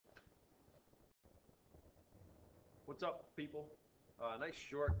What's up, people? Nice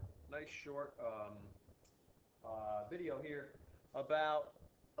short video here about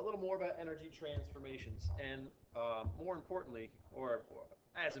a little more about energy transformations and more importantly, or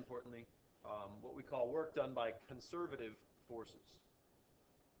as importantly, what we call work done by conservative forces.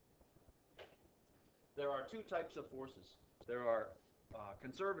 There are two types of forces. There are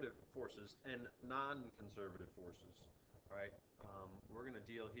conservative forces and non-conservative forces. All right, we're going to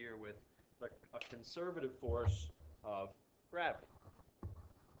deal here with a conservative force of gravity.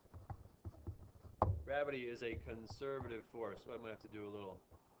 Gravity is a conservative force. So I'm going to have to do a little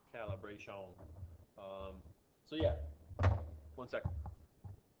calibration. So yeah, 1 second.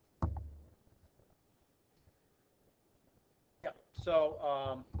 Yeah.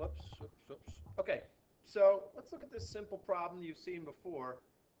 So whoops. Okay. So let's look at this simple problem you've seen before.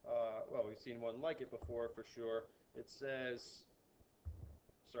 Well, we've seen one like it before for sure. It says,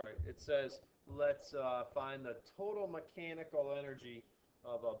 let's find the total mechanical energy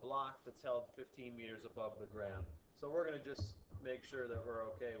of a block that's held 15 meters above the ground. So we're going to just make sure that we're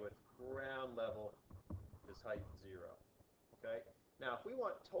okay with ground level is height 0. Okay. Now, if we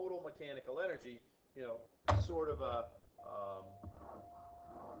want total mechanical energy, you know, sort of a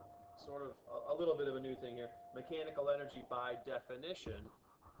little bit of a new thing here. Mechanical energy by definition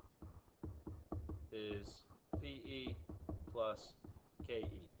is PE plus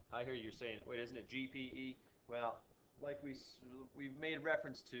KE. I hear you saying, wait, isn't it GPE? Well, like we've made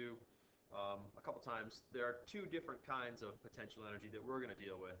reference to a couple times, there are two different kinds of potential energy that we're going to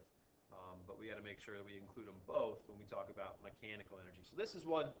deal with, but we got to make sure that we include them both when we talk about mechanical energy. So this is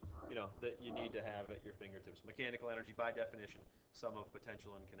one, that you need to have at your fingertips. Mechanical energy, by definition, sum of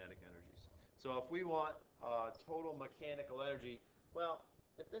potential and kinetic energies. So if we want total mechanical energy, well,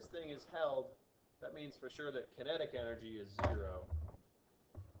 if this thing is held, that means for sure that kinetic energy is 0.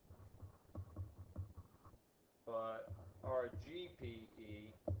 But our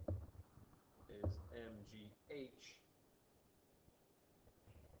GPE is mgh,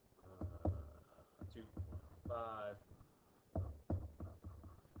 2.5,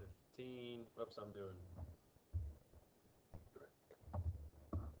 15, whoops, I'm doing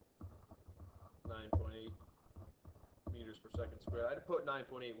 9.8 meters per second squared. I had to put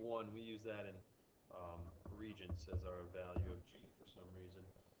 9.81. We use that in regents as our value of G for some reason.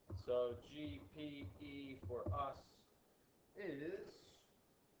 So GPE for us is,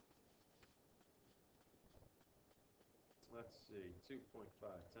 let's see, 2.5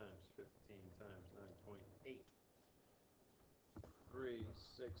 times 15 times 9.8,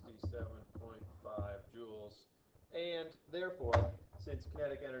 367.5 joules. And therefore, since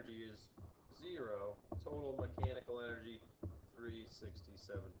kinetic energy is 0, total mechanical energy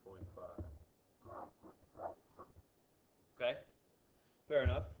 367.5. Okay? Fair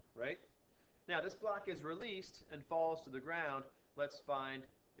enough, right? Now, this block is released and falls to the ground. Let's find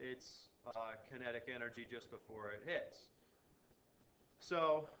its kinetic energy just before it hits.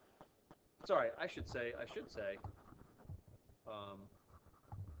 So, sorry, I should say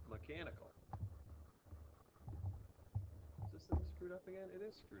mechanical. Is this thing screwed up again? It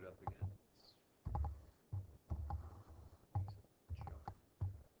is screwed up again.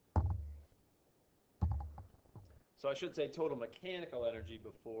 So I should say total mechanical energy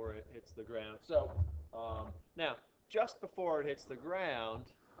before it hits the ground. So now, just before it hits the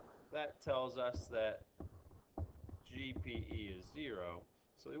ground, that tells us that GPE is 0.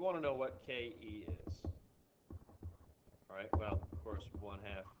 So we want to know what KE is. All right, well, of course,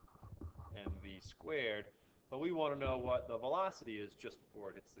 1/2 mv squared. But we want to know what the velocity is just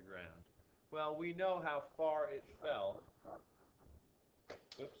before it hits the ground. Well, we know how far it fell.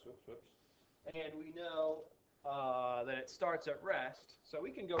 Whoops. And we know that it starts at rest. So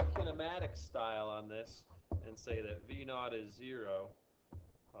we can go kinematic style on this and say that V naught is 0.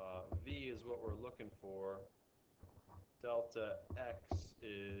 V is what we're looking for. Delta X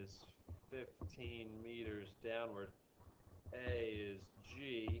is 15 meters downward. A is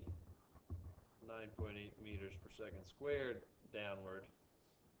G, 9.8 meters per second squared downward.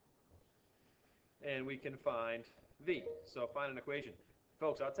 And we can find V. So find an equation.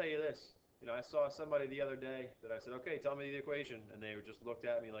 Folks, I'll tell you this. I saw somebody the other day that I said, okay, tell me the equation. And they just looked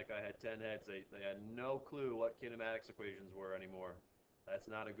at me like I had 10 heads. They had no clue what kinematics equations were anymore. That's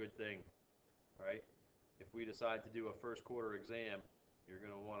not a good thing, right? If we decide to do a first quarter exam, you're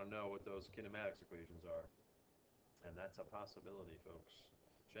going to want to know what those kinematics equations are. And that's a possibility, folks.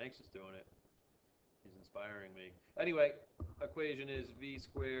 Shanks is doing it. He's inspiring me. Anyway, equation is V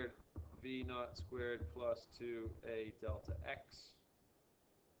squared, V naught squared plus 2A delta X.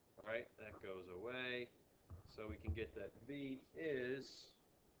 All right, that goes away. So we can get that V is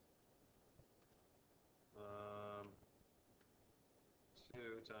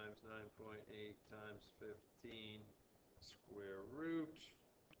times 9.8 times 15 square root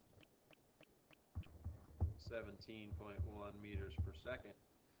 17.1 meters per second.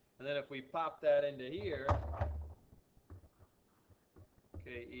 And then if we pop that into here,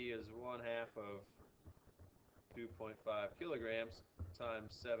 KE is 1/2 of 2.5 kilograms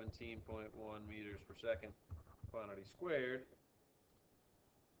times 17.1 meters per second quantity squared.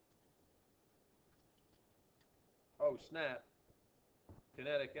 Oh snap,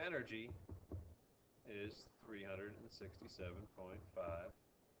 kinetic energy is 367.5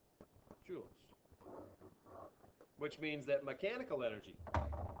 joules. Which means that mechanical energy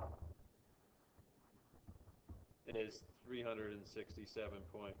is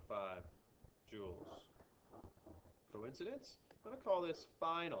 367.5 joules. Coincidence? I'm going to call this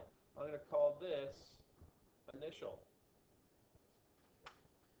final. I'm going to call this initial.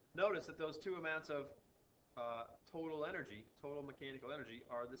 Notice that those two amounts of total energy, total mechanical energy,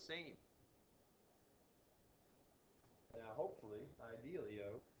 are the same. Now, hopefully, ideally,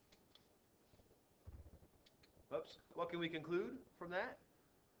 what can we conclude from that?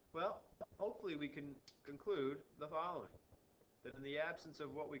 Well, hopefully we can conclude the following. That in the absence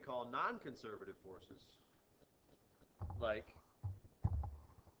of what we call non-conservative forces, like,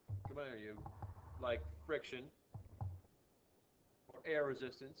 come on you, like friction, or air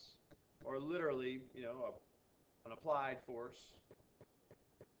resistance, or literally, an applied force.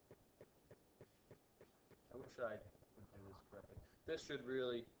 I wish I would do this correctly. This should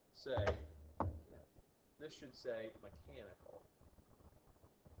really say, mechanical.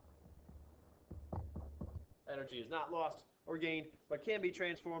 Energy is not lost or gained, but can be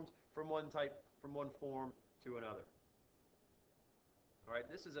transformed from one form to another. All right,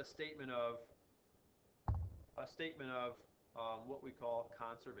 this is a statement of what we call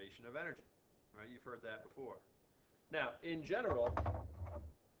conservation of energy. All right, you've heard that before. Now, in general,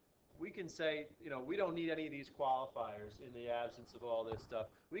 we can say, we don't need any of these qualifiers in the absence of all this stuff.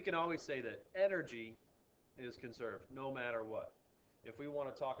 We can always say that energy is conserved no matter what. If we want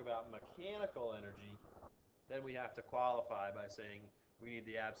to talk about mechanical energy, then we have to qualify by saying we need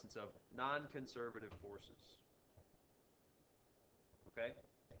the absence of non-conservative forces. Okay?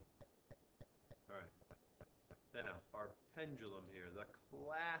 All right. Now, our pendulum here, the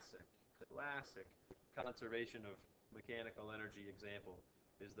classic conservation of mechanical energy example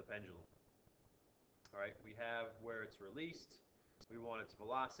is the pendulum. All right, we have where it's released. We want its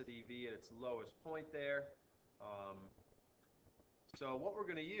velocity, v, at its lowest point there. So what we're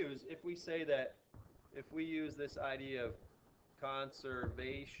going to use, if we use this idea of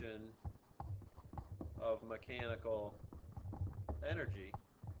conservation of mechanical energy,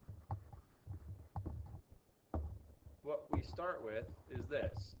 what we start with is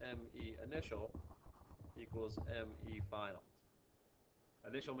this, ME initial equals ME final.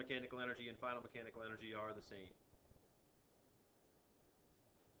 Initial mechanical energy and final mechanical energy are the same.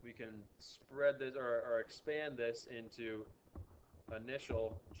 We can spread this or expand this into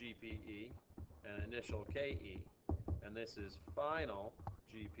initial GPE and initial KE, and this is final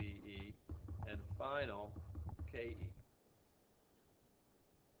GPE and final KE.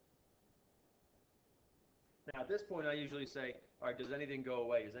 Now at this point I usually say, all right, does anything go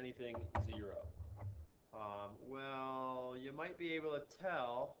away? Is anything zero? Well, you might be able to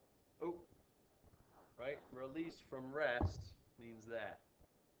tell, right? Release from rest means that.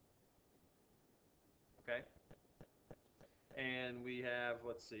 Okay? And we have,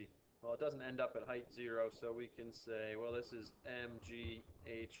 let's see, well, it doesn't end up at height 0, so we can say, well, this is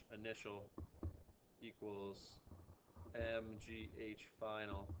mgh initial equals mgh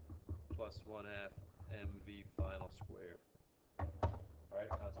final plus 1/2 mv final squared. All right,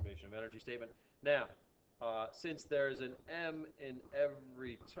 conservation of energy statement. Now, since there's an m in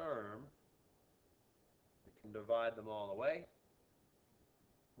every term, we can divide them all away.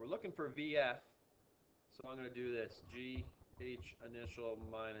 We're looking for VF, so I'm going to do this. GH initial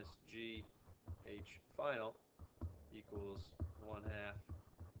minus GH final equals 1/2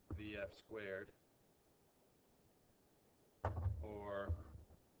 VF squared, or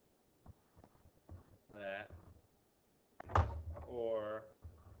that, or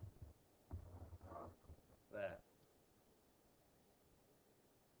that.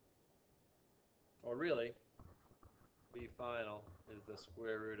 Or really, V final is the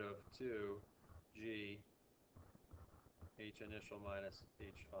square root of 2G H initial minus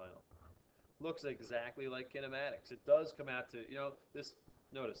H final. Looks exactly like kinematics. It does come out to,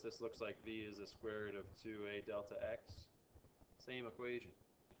 notice this looks like V is the square root of 2A delta X. Same equation.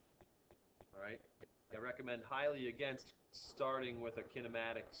 All right? I recommend highly against starting with a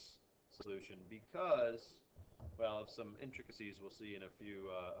kinematics solution because well, of some intricacies we'll see in a few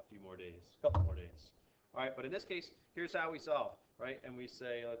more days, a couple more days. All right, but in this case, here's how we solve, right? And we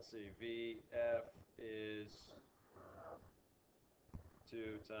say, let's see, VF is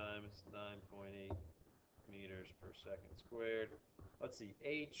 2 times 9.8 meters per second squared. Let's see,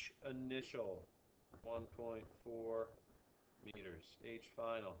 H initial 1.4 meters. H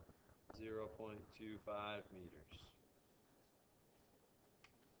final 0.25 meters.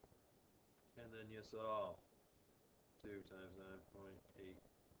 And then you solve 2 times 9.8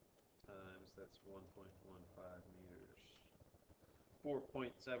 times, that's 1.15 meters.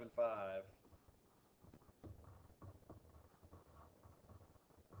 4.75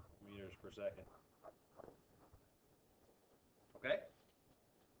 meters per second. Okay?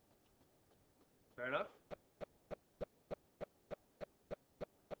 Fair enough?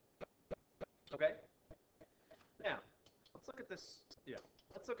 Okay? Now, let's look at this. Yeah.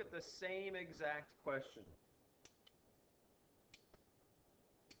 Let's look at the same exact question.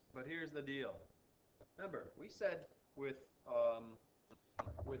 But here's the deal. Remember, we said with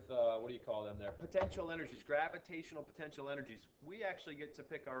what do you call them there? Potential energies, gravitational potential energies. We actually get to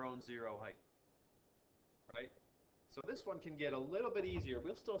pick our own zero height, right? So this one can get a little bit easier.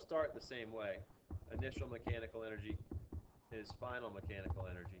 We'll still start the same way. Initial mechanical energy is final mechanical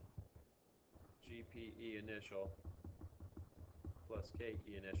energy. GPE initial plus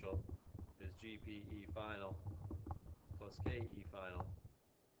KE initial is GPE final plus KE final.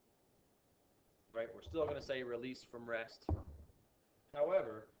 Right? We're still going to say release from rest.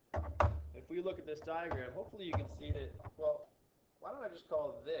 However, if we look at this diagram, hopefully you can see that, well, why don't I just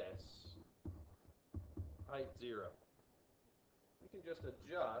call this height 0? We can just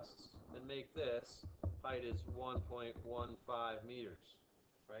adjust and make this height is 1.15 meters,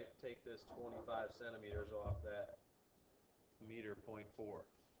 right? Take this 25 centimeters off that meter 0.4.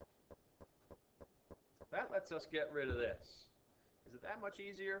 That lets us get rid of this. Is it that much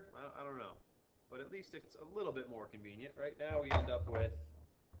easier? I don't know. But at least it's a little bit more convenient. Right now we end up with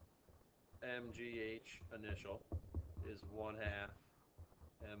MGH initial is 1/2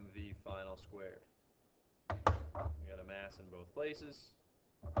 MV final squared. We got a mass in both places.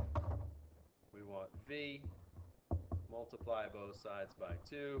 We want V, multiply both sides by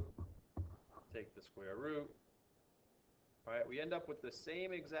 2, take the square root. All right, we end up with the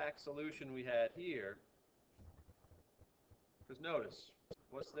same exact solution we had here. Because notice,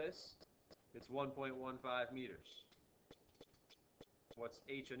 what's this? It's 1.15 meters. What's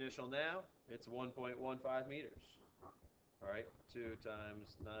H initial now? It's 1.15 meters. All right, 2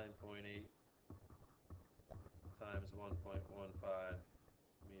 times 9.8 times 1.15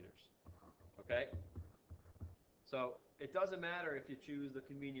 meters. Okay? So it doesn't matter if you choose the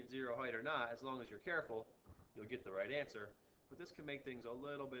convenient zero height or not. As long as you're careful, you'll get the right answer. But this can make things a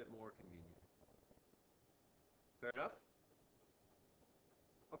little bit more convenient. Fair enough?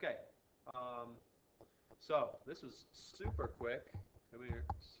 Okay. So this was super quick. Come here.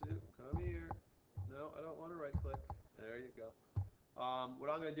 Come here. No, I don't want to right click. There you go. What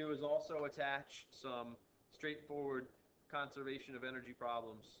I'm going to do is also attach some straightforward conservation of energy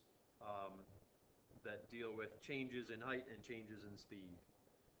problems that deal with changes in height and changes in speed.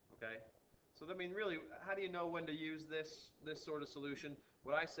 Okay? So I mean, really, how do you know when to use this sort of solution?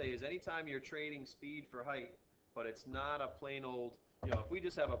 What I say is anytime you're trading speed for height, but it's not a plain old, if we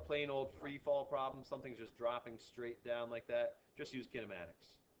just have a plain old free fall problem, something's just dropping straight down like that, just use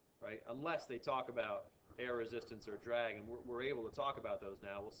kinematics, right? Unless they talk about air resistance or drag, and we're able to talk about those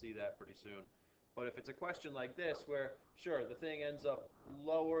now. We'll see that pretty soon. But if it's a question like this where, sure, the thing ends up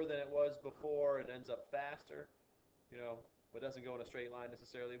lower than it was before and ends up faster, but doesn't go in a straight line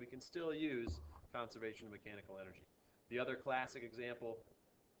necessarily, we can still use conservation of mechanical energy. The other classic example,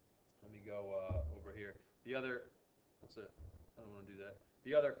 let me go over here. The other, I don't want to do that.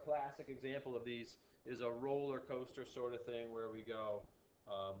 The other classic example of these is a roller coaster sort of thing where we go,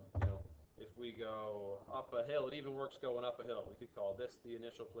 if we go up a hill, it even works going up a hill. We could call this the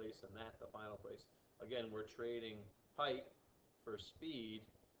initial place and that the final place. Again, we're trading height for speed,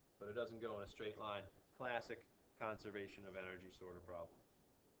 but it doesn't go in a straight line. Classic conservation of energy sort of problem.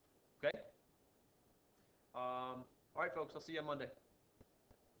 Okay? All right, folks, I'll see you on Monday.